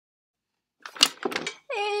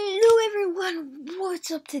everyone,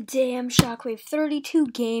 what's up today? I'm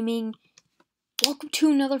Shockwave32 Gaming. Welcome to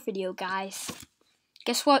another video, guys.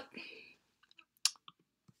 Guess what?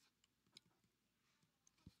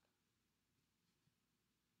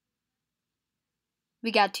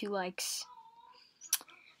 We got 2 likes.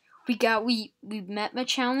 We met my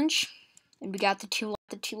challenge, and we got the two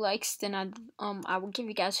likes. Then I will give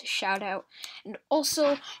you guys a shout out, and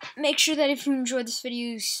also make sure that if you enjoyed this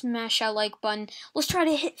video, you smash that like button. Let's try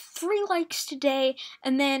to hit 3 likes today,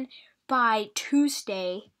 and then by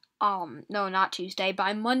Tuesday, no, not Tuesday,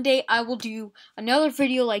 by Monday, I will do another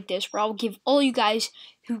video like this where I'll give all you guys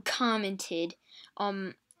who commented,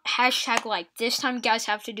 hashtag like. This time you guys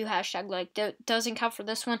have to do hashtag like. That doesn't count for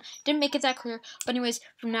this one. Didn't make it that clear, but anyways,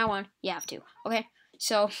 from now on, you have to, okay?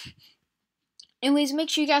 So, anyways, make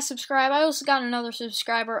sure you guys subscribe. I also got another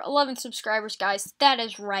subscriber, 11 subscribers, guys. That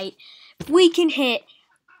is right. If we can hit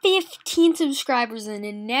 15 subscribers in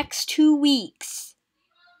the next 2 weeks,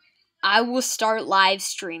 I will start live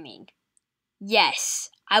streaming. Yes,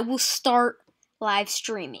 I will start live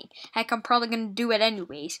streaming. Heck, I'm probably going to do it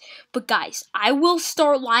anyways. But guys, I will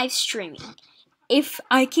start live streaming if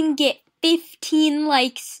I can get 15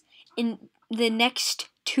 likes in the next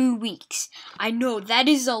 2 weeks. I know that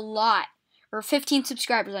is a lot. Or 15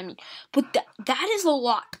 subscribers, I mean. But that is a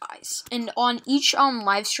lot, guys. And on each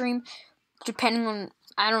live stream, depending on,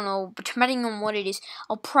 I don't know, but depending on what it is,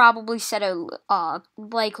 I'll probably set a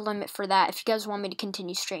like limit for that if you guys want me to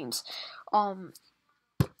continue streams.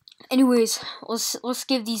 Anyways, let's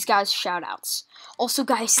give these guys shout outs. Also,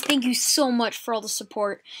 guys, thank you so much for all the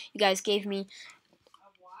support you guys gave me.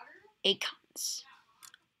 8 comments,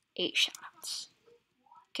 8 shout outs.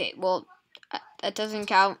 Okay, well, that doesn't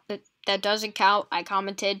count. That doesn't count. I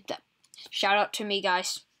commented. Shout out to me,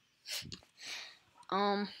 guys.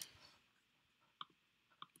 Yep.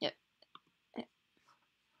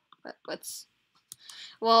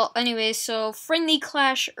 Well, anyways, so Friendly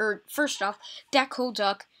Clash, or first off, Duck.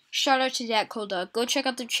 Shout out to Duck. Go check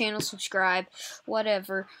out their channel, subscribe,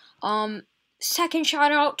 whatever. Second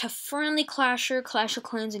shout out to Friendly Clasher, Clash of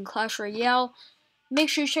Clans, and Clash Royale. Make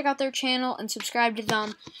sure you check out their channel and subscribe to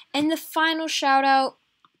them. And the final shout out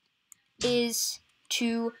is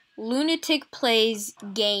to Lunatic Plays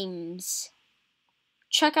Games.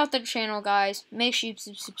 Check out their channel, guys. Make sure you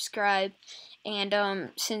subscribe. And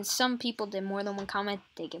since some people did more than one comment,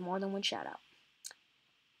 they get more than one shout out.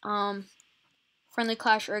 Friendly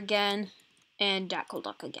Clasher again, and Duck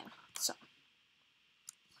again. So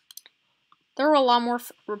there were a lot more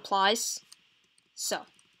replies. So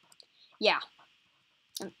yeah.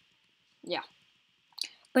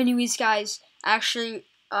 But anyways, guys, actually,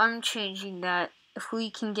 I'm changing that. If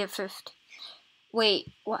we can get 50.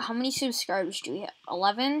 Wait, what? How many subscribers do we have?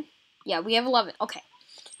 11? Yeah, we have 11. Okay.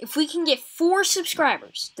 If we can get 4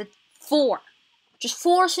 subscribers, just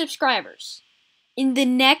 4 subscribers in the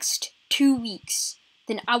next 2 weeks,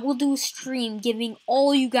 then I will do a stream giving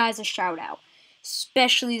all you guys a shout out,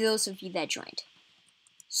 especially those of you that joined.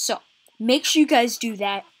 So, make sure you guys do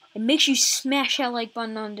that, and make sure you smash that like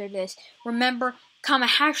button under this. Remember,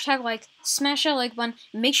 comment hashtag like, smash that like button,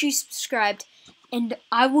 and make sure you subscribed, and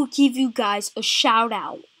I will give you guys a shout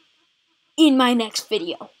out in my next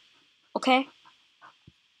video. Okay?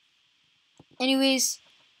 Anyways,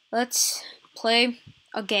 let's play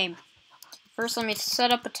a game. First, let me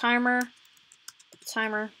set up a timer.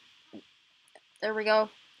 There we go.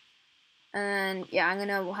 And yeah, I'm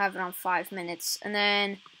gonna have it on 5 minutes. And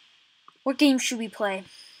then, what game should we play?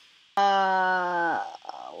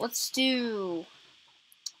 Let's do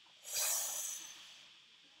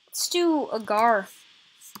Agar.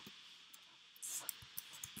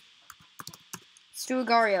 Let's do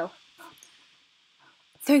Agario.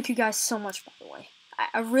 Thank you guys so much, by the way.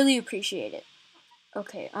 I really appreciate it.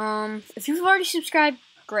 Okay, if you've already subscribed,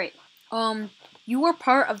 great. You are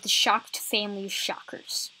part of the Shocked family of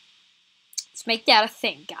shockers. Let's make that a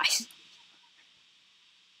thing, guys.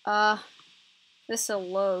 This'll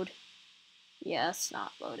load. Yeah, it's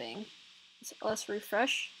not loading. Let's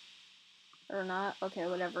refresh. Or not. Okay,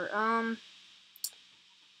 whatever.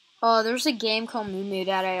 Oh, there's a game called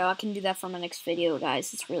Moo.io. I can do that for my next video,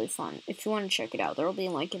 guys. It's really fun. If you want to check it out, there will be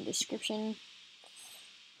a link in the description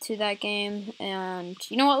to that game. And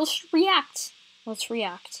you know what? Let's react. Let's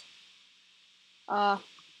react.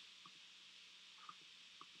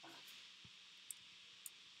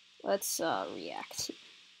 Let's react.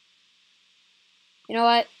 You know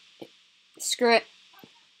what? Screw it.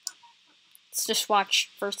 Let's just watch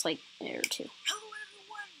first like a minute or 2. Hello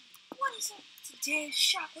everyone, what is up? Today is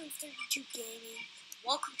Shockwave32 Gaming.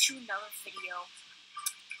 Welcome to another video.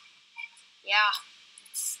 Yeah,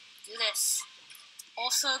 let's do this.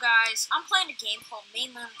 Also, guys, I'm playing a game called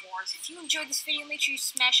Mainland Wars. If you enjoyed this video, make sure you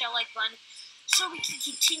smash that like button so we can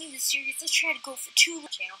continue the series. Let's try to go for 2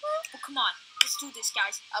 channel. But come on, let's do this,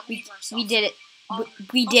 guys. We did it.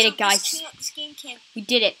 We also, did it, guys. This game can. We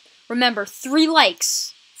did it. Remember, 3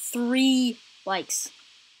 likes. 3 likes.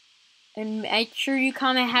 And make sure you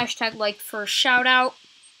comment hashtag like for a shout out.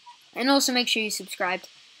 And also make sure you subscribe.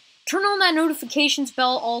 Turn on that notifications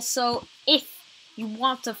bell also if you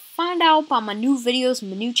want to find out about my new videos,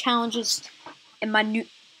 my new challenges, and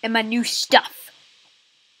my new stuff.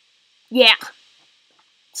 Yeah.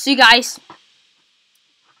 See you guys.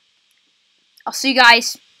 I'll see you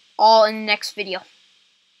guys all in the next video.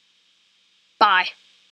 Bye.